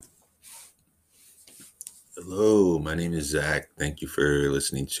Hello, my name is Zach. Thank you for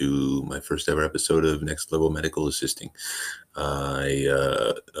listening to my first ever episode of Next Level Medical Assisting. I,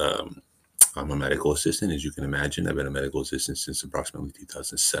 uh, um, I'm a medical assistant, as you can imagine. I've been a medical assistant since approximately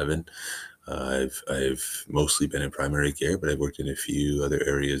 2007. I've mostly been in primary care, but I've worked in a few other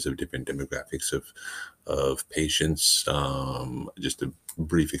areas of different demographics of patients. Just a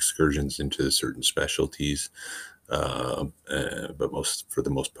brief excursions into certain specialties, but for the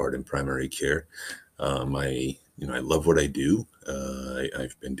most part in primary care. I love what I do.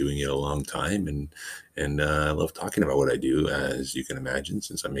 I've been doing it a long time, and I love talking about what I do, as you can imagine,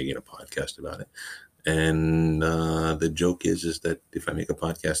 since I'm making a podcast about it. And the joke is that if I make a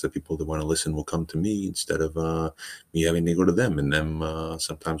podcast, the people that want to listen will come to me instead of me having to go to them, and them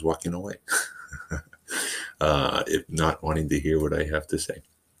sometimes walking away, if not wanting to hear what I have to say.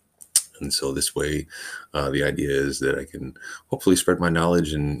 And so this way, the idea is that I can hopefully spread my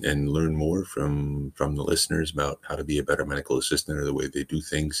knowledge and learn more from the listeners about how to be a better medical assistant or the way they do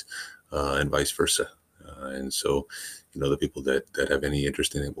things, and vice versa. And so, the people that have any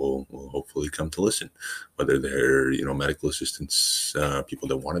interest in it will hopefully come to listen, whether they're, medical assistants, people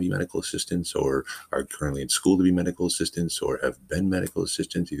that want to be medical assistants or are currently in school to be medical assistants or have been medical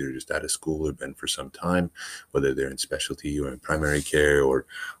assistants, either just out of school or been for some time, whether they're in specialty or in primary care or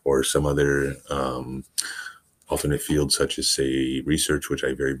some other alternate field, such as, say, research, which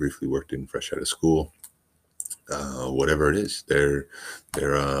I very briefly worked in fresh out of school. Whatever it is, the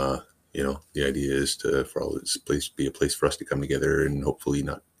idea is for all this place be a place for us to come together, and hopefully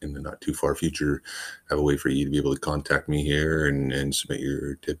not in the not too far future have a way for you to be able to contact me here and submit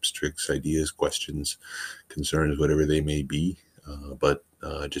your tips, tricks, ideas, questions, concerns, whatever they may be. But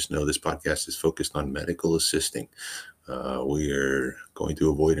just know this podcast is focused on medical assisting. We are going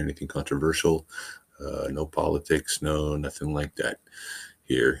to avoid anything controversial, no politics, nothing like that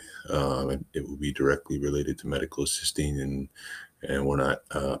here. It will be directly related to medical assisting, and we're not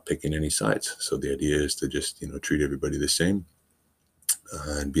picking any sides. So the idea is to just, treat everybody the same,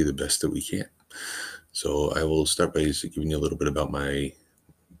 and be the best that we can. So I will start by just giving you a little bit about my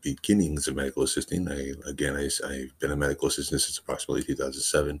beginnings of medical assisting. I've been a medical assistant since approximately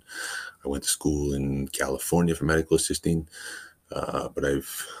 2007. I went to school in California for medical assisting, but I'm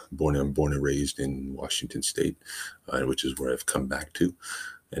born and raised in Washington State, which is where I've come back to.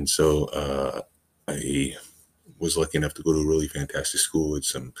 And so I was lucky enough to go to a really fantastic school with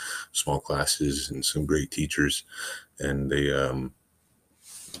some small classes and some great teachers, and I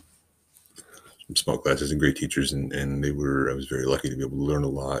was very lucky to be able to learn a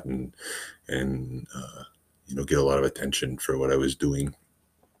lot and get a lot of attention for what I was doing.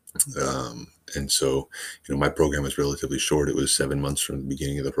 And so, my program was relatively short. It was 7 months from the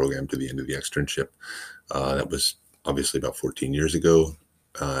beginning of the program to the end of the externship. That was obviously about 14 years ago.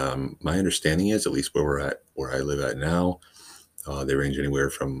 My understanding is, at least where I live at now, they range anywhere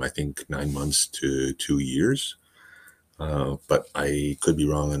from, I think, 9 months to 2 years. But I could be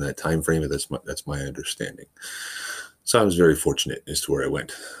wrong on that time frame, but that's my understanding. So I was very fortunate as to where I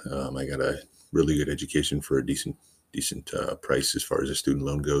went. I got a really good education for a decent price as far as a student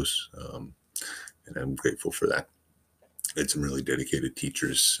loan goes, and I'm grateful for that. I had some really dedicated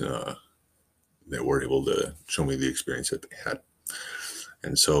teachers that were able to show me the experience that they had.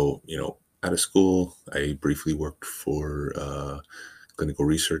 And so, out of school, I briefly worked for a clinical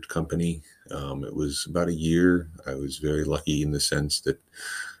research company. It was about a year. I was very lucky in the sense that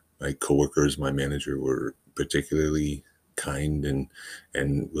my coworkers, my manager, were particularly kind and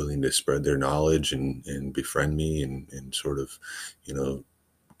willing to spread their knowledge and befriend me and sort of,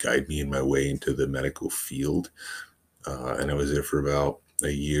 guide me in my way into the medical field. And I was there for about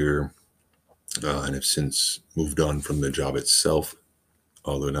a year, and have since moved on from the job itself,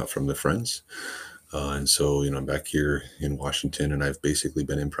 although not from the friends. And so, I'm back here in Washington, and I've basically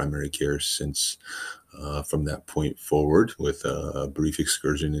been in primary care since from that point forward, with a brief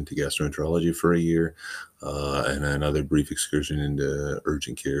excursion into gastroenterology for a year, and another brief excursion into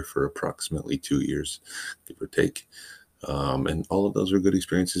urgent care for approximately 2 years, give or take. And all of those were good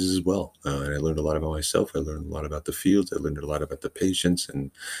experiences as well. And I learned a lot about myself. I learned a lot about the fields. I learned a lot about the patients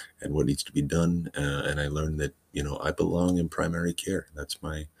and what needs to be done. And I learned that, I belong in primary care. That's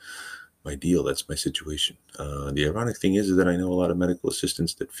my deal. That's my situation. The ironic thing is that I know a lot of medical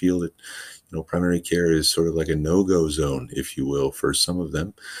assistants that feel that, primary care is sort of like a no-go zone, if you will, for some of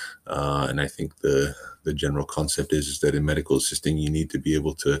them. And I think the general concept is that in medical assisting, you need to be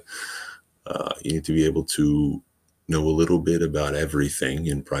able to know a little bit about everything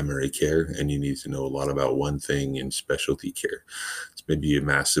in primary care, and you need to know a lot about one thing in specialty care. It's maybe a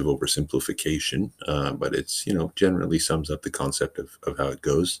massive oversimplification, but it's, generally sums up the concept of how it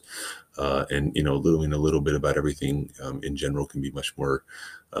goes. And, learning a little bit about everything in general can be much more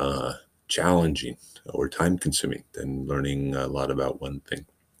uh, challenging or time consuming than learning a lot about one thing.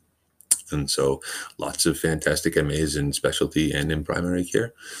 And so lots of fantastic MAs in specialty and in primary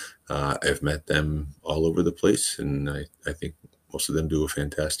care. I've met them all over the place, and I think most of them do a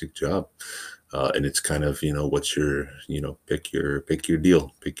fantastic job. And it's kind of, what's your, pick your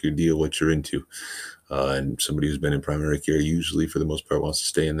deal, what you're into. And somebody who's been in primary care usually for the most part wants to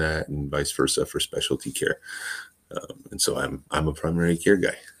stay in that, and vice versa for specialty care. And so I'm a primary care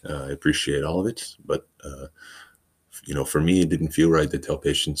guy. I appreciate all of it, but for me, it didn't feel right to tell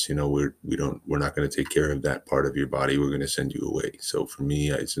patients, we're not going to take care of that part of your body. We're going to send you away. So for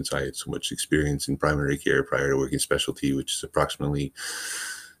me, since I had so much experience in primary care prior to working specialty, which is approximately,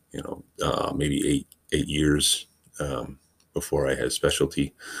 maybe eight years before I had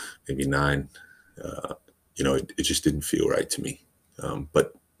specialty, maybe 9, it just didn't feel right to me.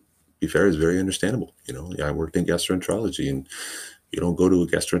 But to be fair, is very understandable. I worked in gastroenterology, and you don't go to a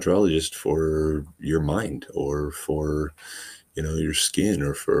gastroenterologist for your mind or for, your skin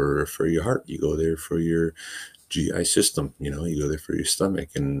or for your heart. You go there for your GI system. You go there for your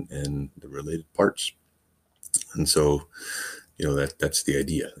stomach and the related parts. And so, that's the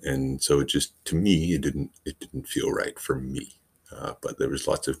idea. And so it just, to me, it didn't feel right for me. But there was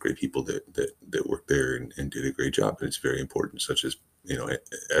lots of great people that worked there and did a great job. And it's very important, such as,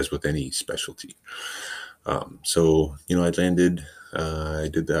 as with any specialty. So, I landed, I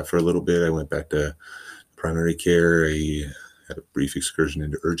did that for a little bit. I went back to primary care. I had a brief excursion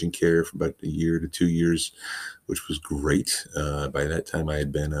into urgent care for about a year to 2 years, which was great. By that time, I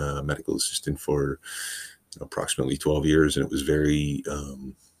had been a medical assistant for approximately 12 years, and it was very,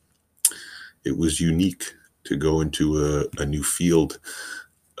 it was unique to go into a new field,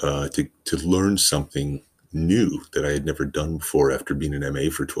 to learn something new that I had never done before after being an MA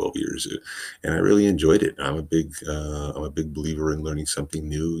for 12 years. And I really enjoyed it. I'm a big believer in learning something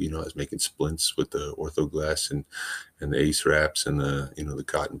new. I was making splints with the Orthoglass and the Ace wraps and the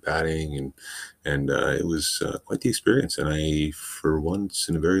cotton padding, and it was quite the experience. And I, for once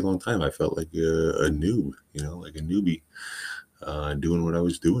in a very long time, I felt like a noob, like a newbie, doing what I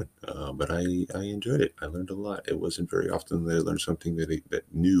was doing. But I enjoyed it. I learned a lot. It wasn't very often that I learned something that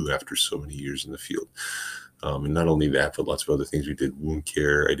new after so many years in the field. And not only that, but lots of other things. We did wound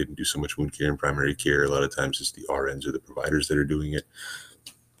care. I didn't do so much wound care in primary care. A lot of times it's the RNs or the providers that are doing it.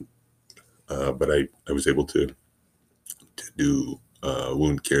 But I was able to do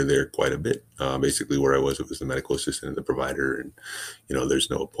wound care there quite a bit. Basically where I was, it was the medical assistant and the provider. And,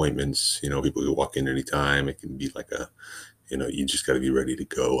 there's no appointments. People can walk in anytime. It can be like you just got to be ready to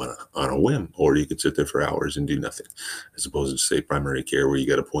go on a whim, or you could sit there for hours and do nothing, as opposed to, say, primary care where you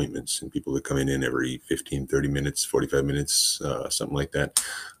got appointments and people that come in every 15, 30 minutes, 45 minutes, something like that.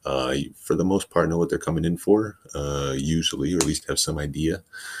 For the most part, know what they're coming in for, usually, or at least have some idea.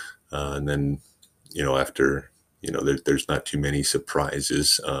 And then, after, there's not too many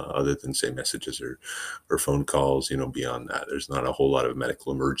surprises, other than, say, messages or phone calls. Beyond that, there's not a whole lot of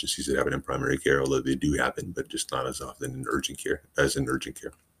medical emergencies that happen in primary care, although they do happen, but just not as often in urgent care as in urgent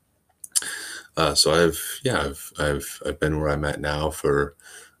care. So I've been where I'm at now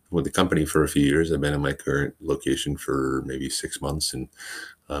with the company for a few years. I've been in my current location for maybe 6 months, and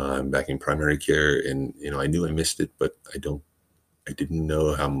I'm back in primary care. And I knew I missed it, but I didn't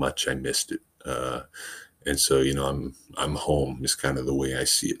know how much I missed it. And so, I'm home is kind of the way I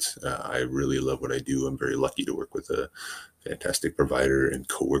see it. I really love what I do. I'm very lucky to work with a fantastic provider and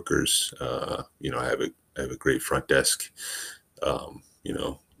coworkers. I have a great front desk.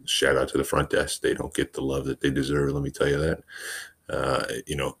 Shout out to the front desk. They don't get the love that they deserve. Let me tell you that.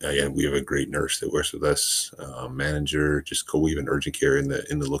 We have a great nurse that works with us, manager, just co-weave and urgent care in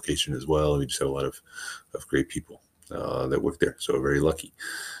the location as well. We just have a lot of great people that work there. So we're very lucky.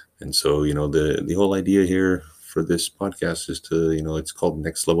 And so, the whole idea here for this podcast is to, it's called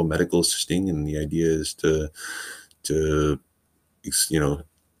Next Level Medical Assisting. And the idea is to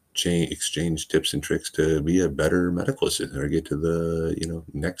exchange tips and tricks to be a better medical assistant or get to the,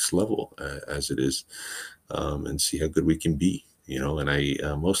 next level as it is, and see how good we can be.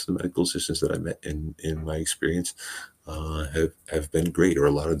 And most of the medical assistants that I met in my experience have been great, or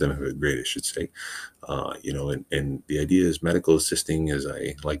a lot of them have been great, I should say. And the idea is medical assisting, as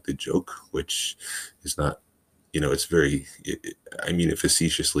I like to joke, which is not, it's very, I mean it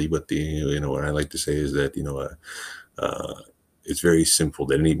facetiously, but what I like to say is that, it's very simple,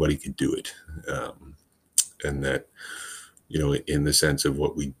 that anybody could do it. And that in the sense of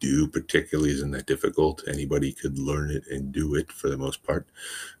what we do, particularly isn't that difficult. Anybody could learn it and do it for the most part.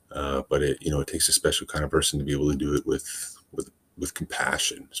 But it takes a special kind of person to be able to do it with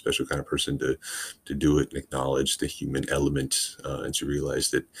compassion, a special kind of person to do it and acknowledge the human element, and to realize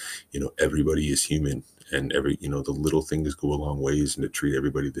that, everybody is human, and the little things go a long ways, and to treat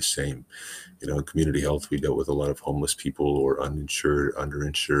everybody the same. In community health, we dealt with a lot of homeless people, or uninsured,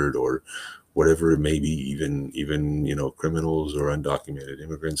 underinsured, or whatever it may be, even criminals or undocumented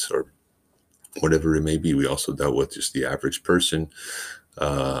immigrants, or whatever it may be. We also dealt with just the average person,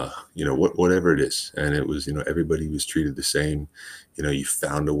 whatever it is. And it was, everybody was treated the same. You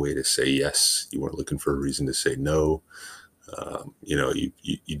found a way to say yes. You weren't looking for a reason to say no.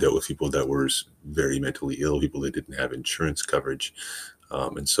 You dealt with people that were very mentally ill, people that didn't have insurance coverage.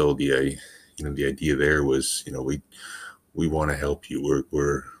 And so the idea there was, we want to help you.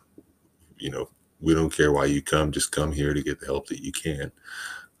 We don't care why you come, just come here to get the help that you can.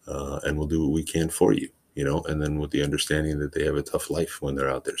 And we'll do what we can for you. And then with the understanding that they have a tough life when they're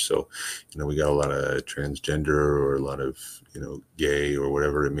out there. So, we got a lot of transgender, or a lot of, gay, or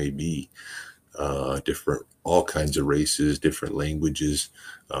whatever it may be, different, all kinds of races, different languages,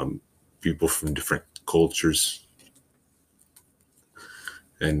 people from different cultures.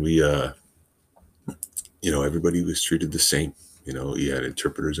 And we, everybody was treated the same. You had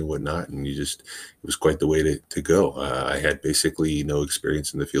interpreters and whatnot, and it was quite the way to go. I had basically no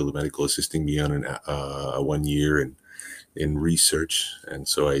experience in the field of medical assisting beyond 1 year in research. And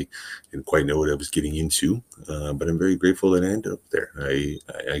so I didn't quite know what I was getting into, but I'm very grateful that I ended up there.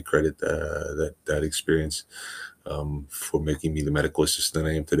 I credit that experience for making me the medical assistant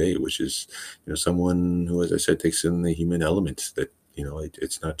I am today, which is, someone who, as I said, takes in the human element. That,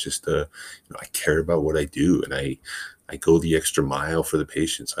 it's not just I care about what I do, and I go the extra mile for the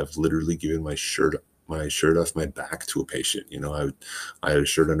patients. I've literally given my shirt off my back to a patient. I had a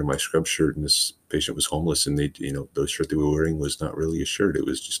shirt under my scrub shirt, and this patient was homeless, and the shirt they were wearing was not really a shirt. It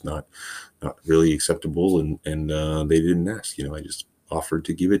was just not really acceptable. And they didn't ask, I just offered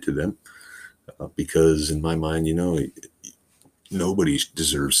to give it to them, because in my mind, nobody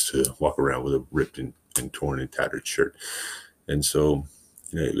deserves to walk around with a ripped and torn and tattered shirt. And so,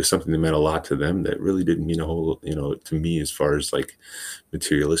 it was something that meant a lot to them that really didn't mean a whole, to me, as far as like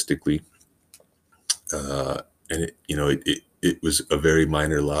materialistically. And it was a very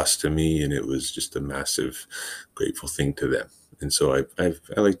minor loss to me, and it was just a massive, grateful thing to them. And so I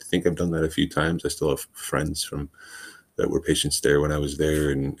like to think I've done that a few times. I still have friends that were patients there when I was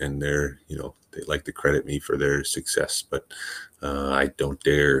there, and they're, they like to credit me for their success, but I don't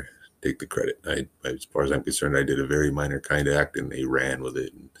dare take the credit. As far as I'm concerned, I did a very minor kind of act, and they ran with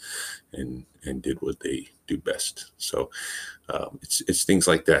it and did what they do best. So it's things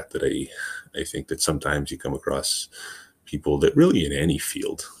like that I think that sometimes you come across people that, really in any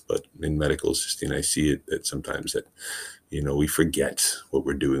field, but in medical assisting, I see it that sometimes that, we forget what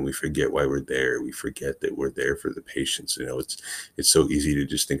we're doing. We forget why we're there. We forget that we're there for the patients. It's so easy to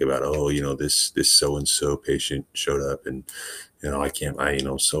just think about, this so-and-so patient showed up, and,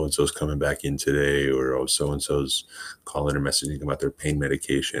 so-and-so's coming back in today, or, so-and-so's calling or messaging about their pain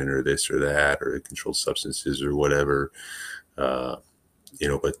medication, or this or that, or controlled substances, or whatever. But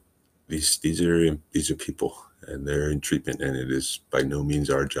these are people, and they're in treatment, and it is by no means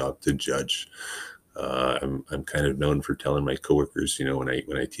our job to judge. I'm kind of known for telling my coworkers, when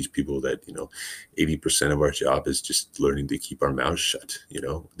I teach people that, 80% of our job is just learning to keep our mouths shut.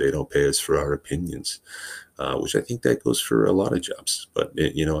 They don't pay us for our opinions, which I think that goes for a lot of jobs. But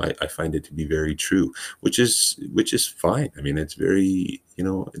I find it to be very true, which is fine. I mean, it's very,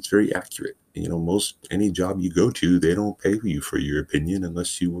 it's very accurate. Most any job you go to, they don't pay you for your opinion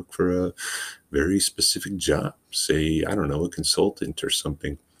unless you work for a very specific job. Say, I don't know, a consultant or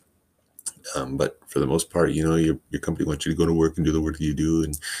something. But for the most part, your company wants you to go to work and do the work that you do,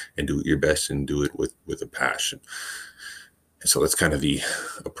 and do it your best, and do it with a passion. And so that's kind of the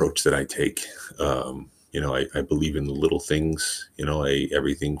approach that I take. I believe in the little things.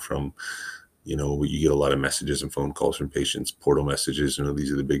 Everything from, you get a lot of messages and phone calls from patients, portal messages.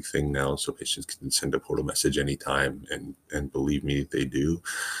 These are the big thing now. So patients can send a portal message anytime, and believe me, they do,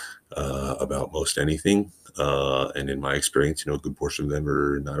 about most anything. And in my experience, a good portion of them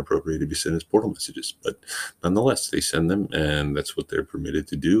are not appropriate to be sent as portal messages, but nonetheless, they send them, and that's what they're permitted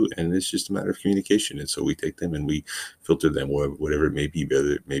to do. And it's just a matter of communication. And so we take them and we filter them, whatever it may be,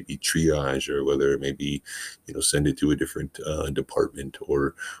 whether it may be triage, or whether it may be, send it to a different department,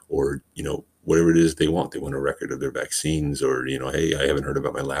 or whatever it is they want. They want a record of their vaccines, or, hey, I haven't heard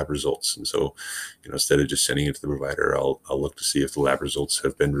about my lab results. And so, instead of just sending it to the provider, I'll look to see if the lab results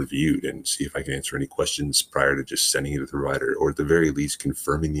have been reviewed and see if I can answer any questions prior to just sending it to the provider, or at the very least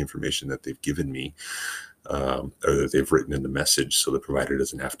confirming the information that they've given me, or that they've written in the message, so the provider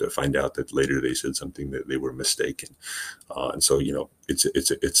doesn't have to find out that later they said something that they were mistaken. And so,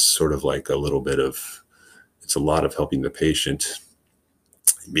 it's sort of like it's a lot of helping the patient,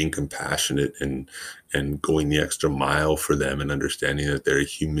 being compassionate, and going the extra mile for them, and understanding that they're a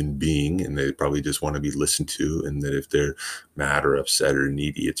human being and they probably just want to be listened to, and that if they're mad or upset or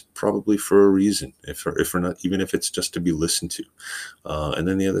needy, it's probably for a reason, if we're not, even if it's just to be listened to. And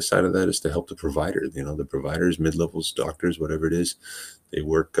then the other side of that is to help the provider. The providers, mid-levels, doctors, whatever it is, they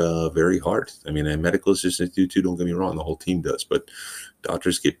work very hard. I mean, and medical assistants do too, don't get me wrong, the whole team does, but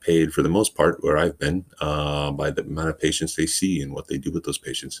doctors get paid, for the most part, where I've been, by the amount of patients they see and what they do with those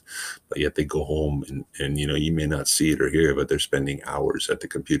patients. But yet they go home and you may not see it or hear it, but they're spending hours at the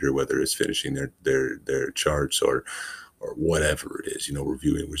computer, whether it's finishing their charts or whatever it is,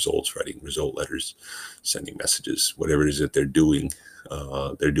 reviewing results, writing result letters, sending messages, whatever it is that they're doing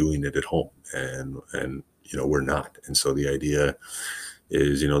it at home. And we're not. And so the idea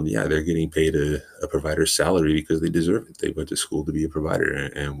is, they're getting paid a provider's salary because they deserve it. They went to school to be a provider,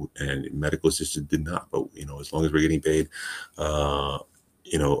 and medical assistants did not. But, as long as we're getting paid, a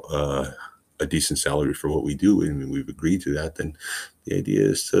decent salary for what we do, and we've agreed to that, then the idea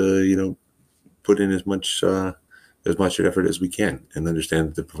is to, put in as much effort as we can, and understand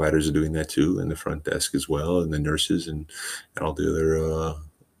that the providers are doing that too, and the front desk as well, and the nurses, and all the other,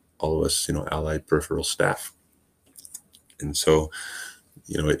 all of us, allied peripheral staff. And so,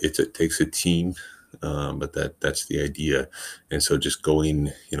 it takes a team, but that's the idea. And so just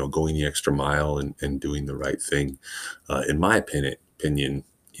going the extra mile, and doing the right thing, in my opinion,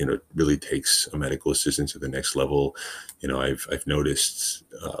 really takes a medical assistant to the next level. I've noticed,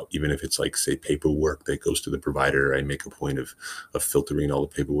 even if it's like, say, paperwork that goes to the provider, I make a point of filtering all the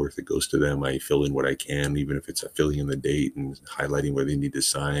paperwork that goes to them. I fill in what I can, even if it's filling in the date and highlighting where they need to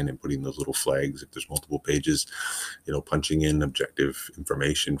sign, and putting those little flags if there's multiple pages, punching in objective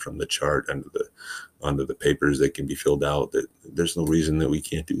information from the chart onto the papers that can be filled out. That there's no reason that we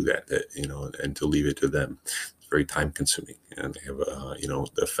can't do that, and to leave it to them. Very time consuming, and they have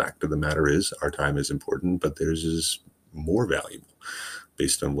the fact of the matter is, our time is important, but theirs is more valuable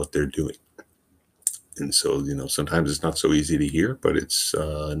based on what they're doing. And so, sometimes it's not so easy to hear, but it's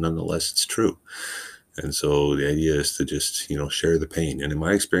nonetheless, it's true. And so the idea is to just, share the pain. And in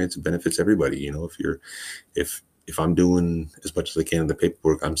my experience, it benefits everybody. If I'm doing as much as I can in the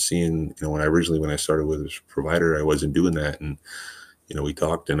paperwork, I'm seeing, when I started with a provider, I wasn't doing that. And, we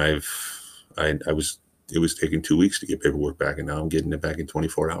talked, and it was taking 2 weeks to get paperwork back, and now I'm getting it back in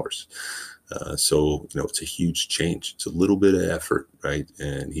 24 hours. So, it's a huge change. It's a little bit of effort, right?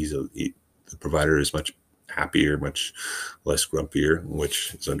 And the provider is much happier, much less grumpier,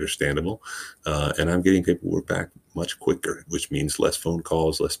 which is understandable. And I'm getting paperwork back much quicker, which means less phone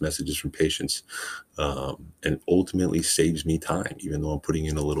calls, less messages from patients, and ultimately saves me time, even though I'm putting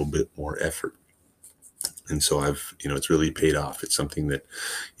in a little bit more effort. And so it's really paid off. It's something that,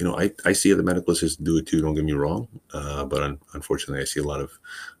 I see other medical assistants do it too, don't get me wrong. But unfortunately, I see a lot of,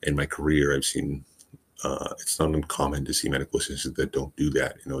 in my career, I've seen, it's not uncommon to see medical assistants that don't do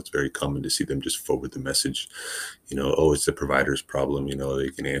that. It's very common to see them just forward the message, oh, it's the provider's problem, they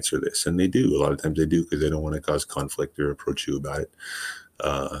can answer this. And they do. A lot of times they do, because they don't want to cause conflict or approach you about it.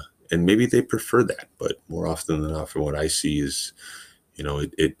 And maybe they prefer that. But more often than not, from what I see is,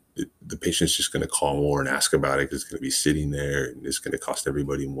 the patient's just going to call more and ask about it, because it's going to be sitting there, and it's going to cost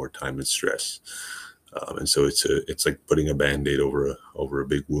everybody more time and stress. And so it's like putting a Band-Aid over a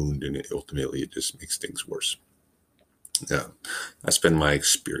big wound, and ultimately it just makes things worse. Yeah, that's been my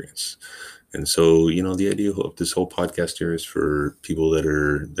experience. And so, the idea of this whole podcast here is for people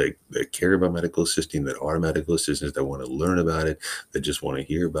that care about medical assisting, that are medical assistants, that want to learn about it, that just want to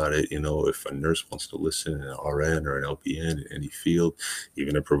hear about it. If a nurse wants to listen, an RN or an LPN in any field,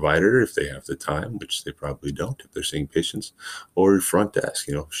 even a provider, if they have the time, which they probably don't if they're seeing patients, or front desk,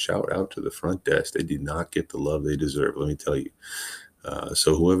 shout out to the front desk. They do not get the love they deserve, let me tell you.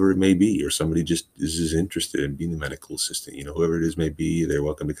 So whoever it may be, or somebody just is interested in being a medical assistant, whoever it is may be, they're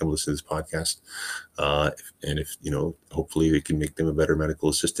welcome to come listen to this podcast. And if, hopefully it can make them a better medical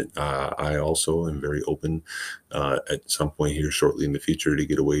assistant. I also am very open at some point here shortly in the future to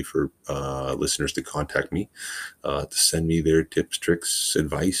get a way for listeners to contact me, to send me their tips, tricks,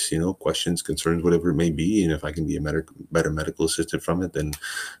 advice, questions, concerns, whatever it may be. And if I can be a better medical assistant from it, then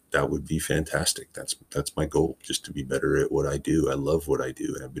that would be fantastic. That's my goal, just to be better at what I do. I love what I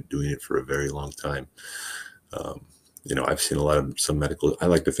do, and I've been doing it for a very long time. I've seen some medical. I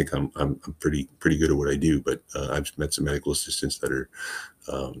like to think I'm pretty good at what I do, but I've met some medical assistants that are,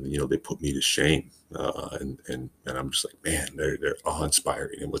 they put me to shame, and I'm just like, man, they're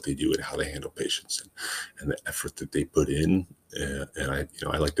awe-inspiring in what they do and how they handle patients, and the effort that they put in. And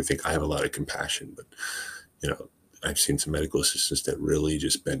I like to think I have a lot of compassion, but I've seen some medical assistants that really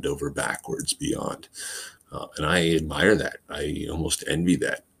just bend over backwards beyond, and I admire that. I almost envy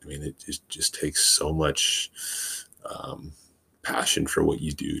that. I mean, it just takes so much passion for what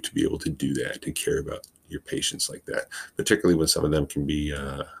you do to be able to do that, to care about your patients like that, particularly when some of them can be,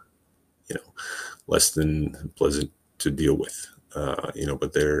 less than pleasant to deal with,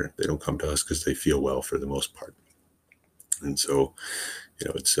 but they don't come to us because they feel well for the most part. And so,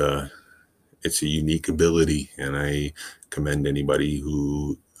 it's a unique ability, and I commend anybody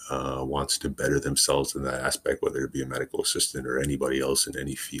who wants to better themselves in that aspect, whether it be a medical assistant or anybody else in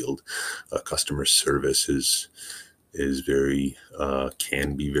any field. Customer service is very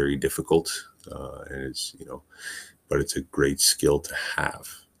can be very difficult, and but it's a great skill to have.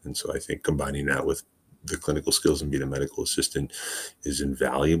 And so I think combining that with the clinical skills and being a medical assistant is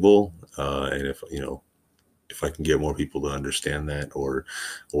invaluable. And if I can get more people to understand that, or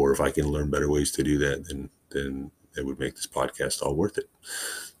if I can learn better ways to do that, then it would make this podcast all worth it.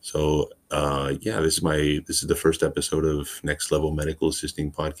 So this is the first episode of Next Level Medical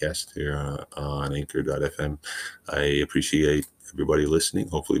Assisting Podcast here on Anchor.fm. I appreciate everybody listening.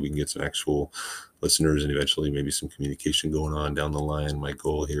 Hopefully we can get some actual listeners and eventually maybe some communication going on down the line. My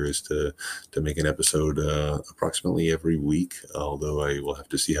goal here is to make an episode approximately every week, although I will have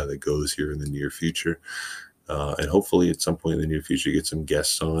to see how that goes here in the near future. And hopefully at some point in the near future, get some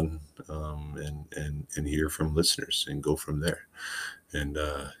guests on and hear from listeners and go from there. And,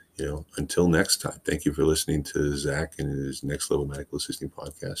 until next time, thank you for listening to Zach and his Next Level Medical Assisting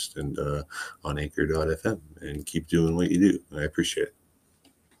Podcast and on Anchor.fm, and keep doing what you do. I appreciate it.